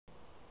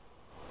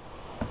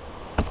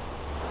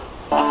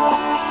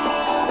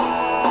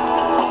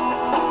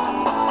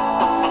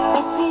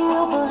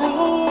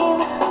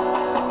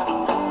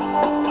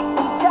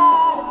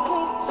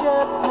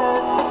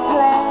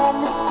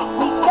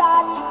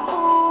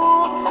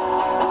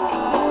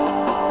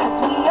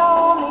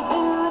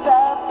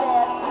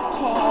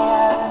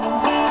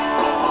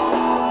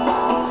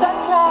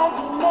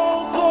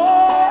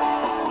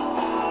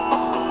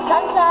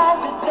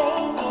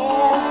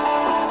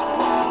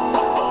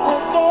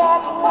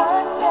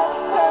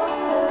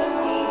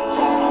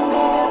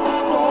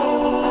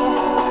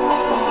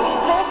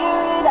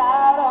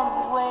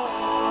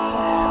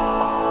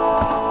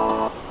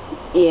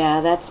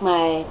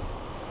yeah,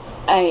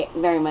 I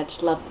very much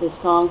love this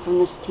song from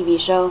this TV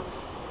show.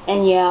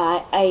 And yeah,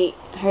 I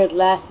heard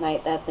last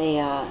night that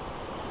they're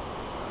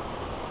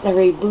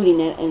rebooting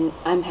it, and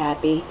I'm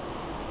happy.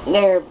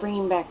 They're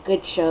bringing back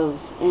good shows,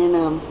 and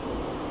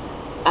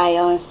I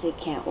honestly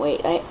can't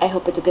wait. I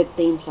hope it's a good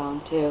theme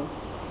song too.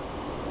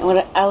 And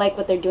what I like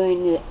what they're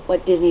doing,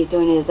 what Disney's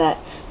doing, is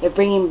that they're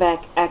bringing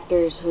back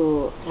actors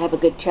who have a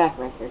good track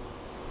record.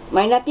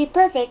 Might not be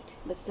perfect,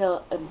 but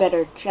still a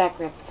better track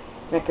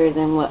record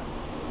than what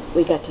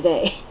we got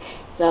today.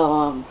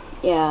 So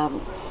yeah,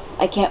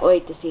 I can't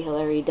wait to see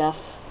Hilary Duff.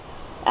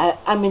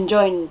 I'm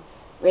enjoying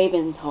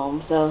Raven's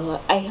Home, so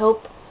I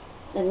hope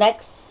the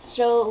next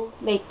show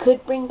they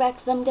could bring back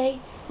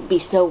someday would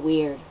be so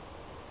weird.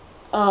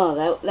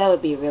 Oh, that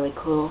would be really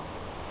cool.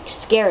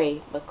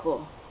 Scary, but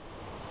cool.